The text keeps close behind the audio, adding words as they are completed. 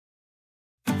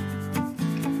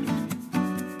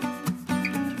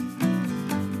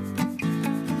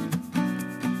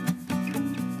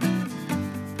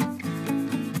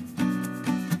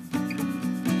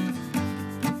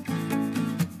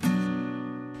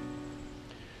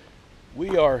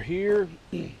We are here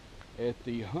at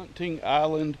the Hunting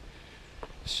Island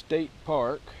State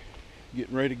Park,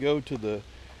 getting ready to go to the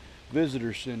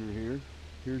visitor center here.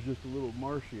 Here's just a little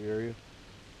marshy area.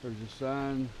 There's a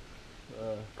sign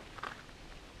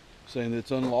saying that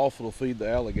it's unlawful to feed the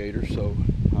alligators, so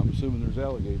I'm assuming there's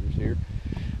alligators here.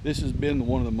 This has been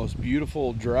one of the most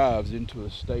beautiful drives into a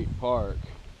state park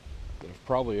that I've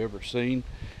probably ever seen.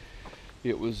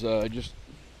 It was just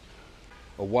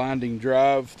a winding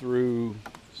drive through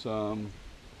some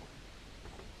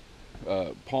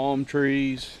palm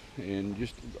trees, and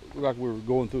just like we were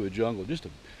going through a jungle. Just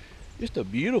a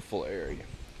beautiful area.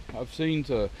 I've seen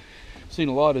a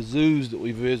lot of zoos that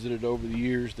we visited over the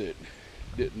years that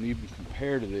didn't even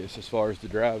compare to this as far as the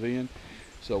drive in.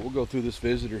 So we'll go through this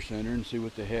visitor center and see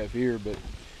what they have here, but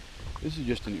this is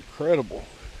just an incredible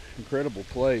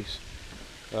place.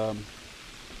 We'll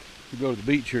go to the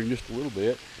beach here in just a little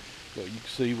bit, but you can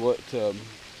see what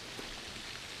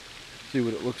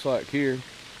it looks like here.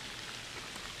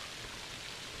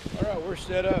 All right, we're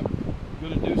set up. I'm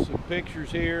going to do some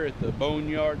pictures here at the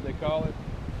Boneyard, they call it.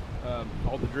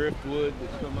 All the driftwood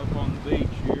that's come up on the beach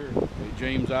here at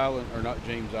James Island, or not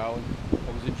James Island.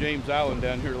 I was in James Island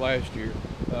down here last year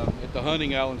at the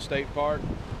Hunting Island State Park.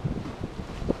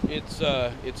 It's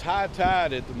high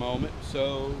tide at the moment,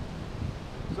 so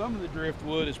some of the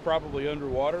driftwood is probably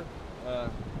underwater.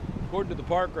 According to the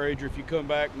park ranger, if you come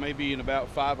back maybe in about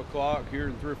 5 o'clock here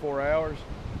in 3 or 4 hours,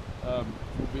 we'll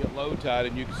be at low tide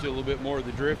and you can see a little bit more of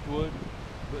the driftwood.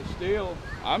 But still,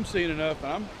 I'm seeing enough,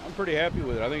 and I'm pretty happy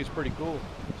with it. I think it's pretty cool.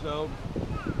 So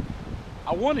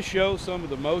I want to show some of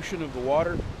the motion of the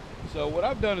water. So what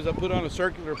I've done is I put on a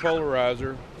circular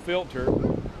polarizer filter.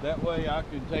 That way I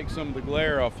can take some of the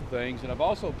glare off of things. And I've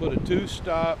also put a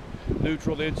 2-stop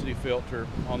neutral density filter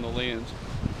on the lens.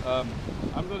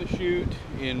 I'm going to shoot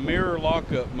in mirror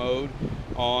lockup mode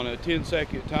on a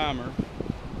 10-second timer,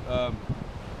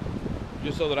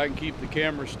 just so that I can keep the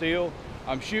camera still.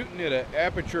 I'm shooting at an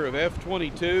aperture of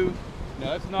f/22.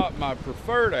 Now that's not my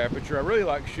preferred aperture. I really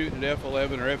like shooting at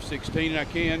f/11 or f/16 I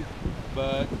can,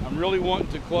 but I'm really wanting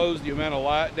to close the amount of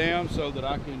light down so that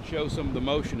I can show some of the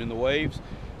motion in the waves.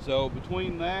 So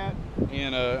between that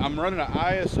and I'm running an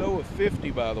ISO of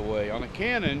 50, by the way. On a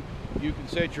Canon, you can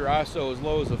set your ISO as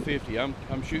low as a 50. I'm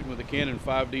shooting with a Canon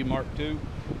 5D Mark II.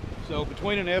 So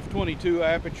between an f/22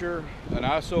 aperture, an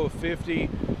ISO of 50,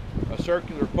 a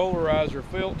circular polarizer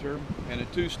filter, and a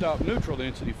 2-stop neutral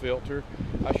density filter,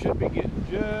 I should be getting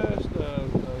just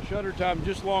a shutter time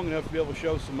just long enough to be able to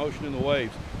show some motion in the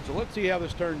waves. So let's see how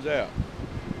this turns out.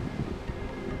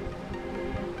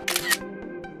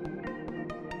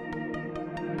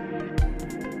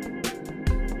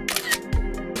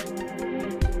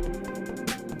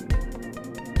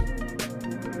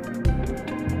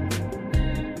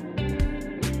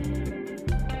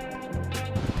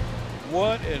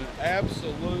 What an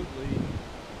absolutely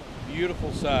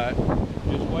beautiful sight.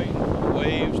 Just waiting for the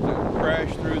waves to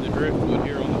crash through the driftwood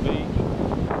here on the beach.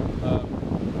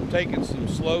 I'm taking some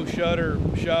slow shutter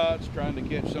shots, trying to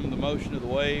catch some of the motion of the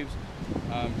waves.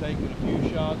 I'm taking a few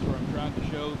shots where I'm trying to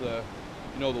show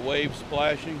the waves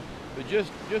splashing. But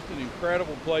just an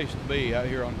incredible place to be out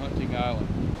here on Hunting Island.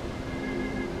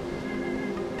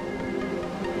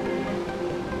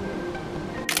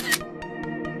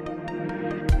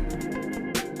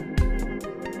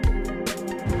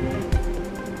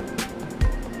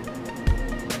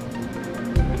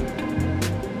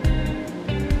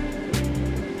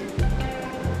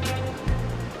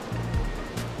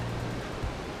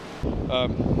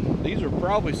 These are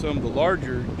probably some of the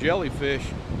larger jellyfish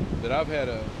that I've had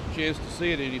a chance to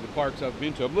see at any of the parks I've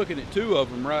been to. I'm looking at 2 of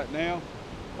them right now.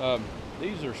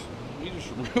 These are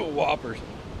some real whoppers.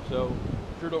 So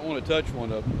sure don't want to touch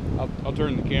one of them. I'll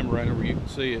turn the camera right over, you can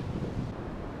see it.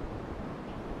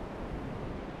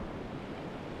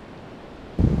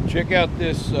 Check out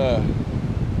this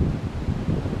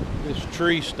this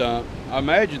tree stump. I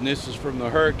imagine this is from the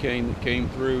hurricane that came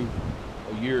through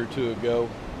a year or 2 ago.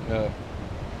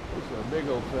 This is a big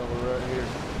old fella right here.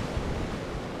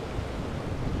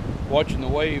 Watching the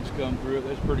waves come through it,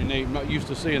 that's pretty neat. I'm not used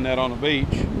to seeing that on a beach.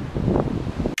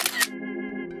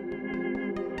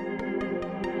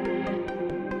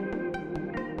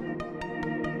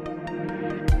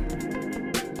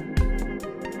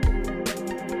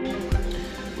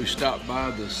 We stopped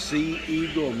by the Sea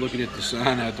Eagle. I'm looking at the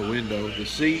sign out the window. The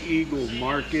Sea Eagle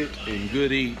Market and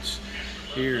Good Eats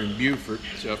here in Beaufort,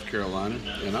 South Carolina,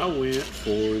 and I went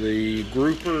for the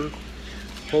grouper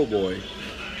po' boy,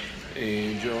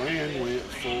 and Joanne went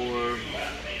for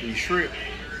the shrimp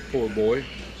po' boy.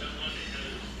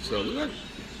 So look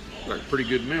like a pretty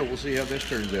good meal. We'll see how this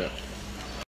turns out.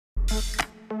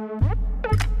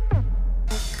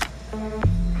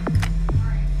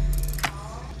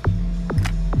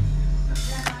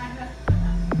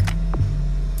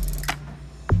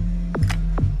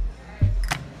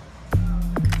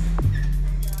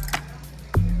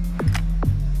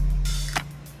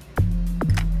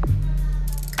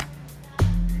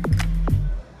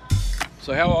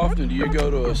 So how often do you go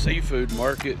to a seafood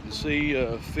market and see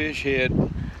a fish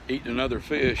head eating another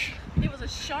fish? It was a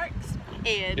shark's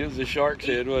head. It was a shark's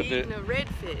head, wasn't it? Eating a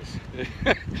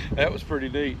redfish. That was pretty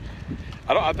neat.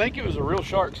 I think it was a real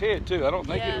shark's head too. I don't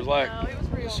think it was like no, it was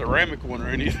real. a ceramic one or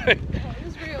anything. No, it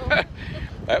was real.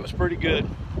 That was pretty good.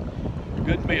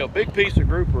 Good meal. Big piece of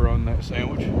grouper on that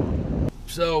sandwich.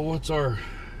 So what's our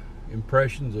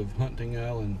impressions of Hunting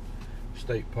Island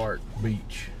State Park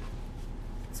Beach?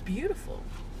 It's beautiful.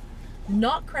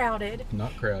 Not crowded.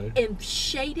 Not crowded. And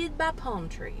shaded by palm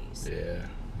trees. Yeah,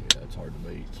 it's hard to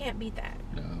beat. Can't beat that.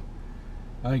 No.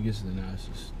 I think it's the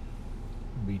nicest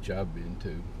beach I've been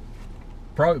to.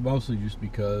 Probably mostly just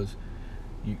because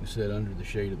you can sit under the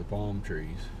shade of the palm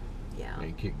trees. Yeah.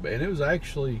 And kick back. And it was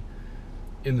actually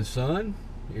in the sun.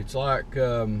 It's like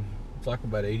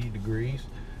about 80 degrees.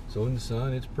 So in the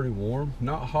sun, it's pretty warm.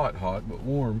 Not hot, but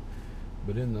warm.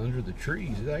 But under the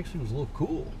trees, it actually was a little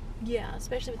cool. Yeah,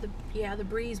 especially with the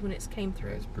breeze when it came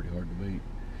through. It's pretty hard to beat.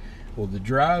 Well, the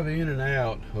drive in and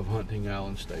out of Hunting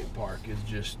Island State Park is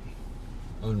just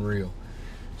unreal.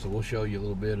 So we'll show you a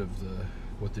little bit of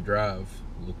what the drive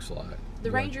looks like. The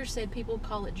ranger said people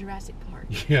call it Jurassic Park.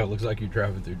 Yeah, it looks like you're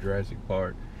driving through Jurassic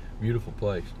Park. Beautiful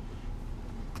place.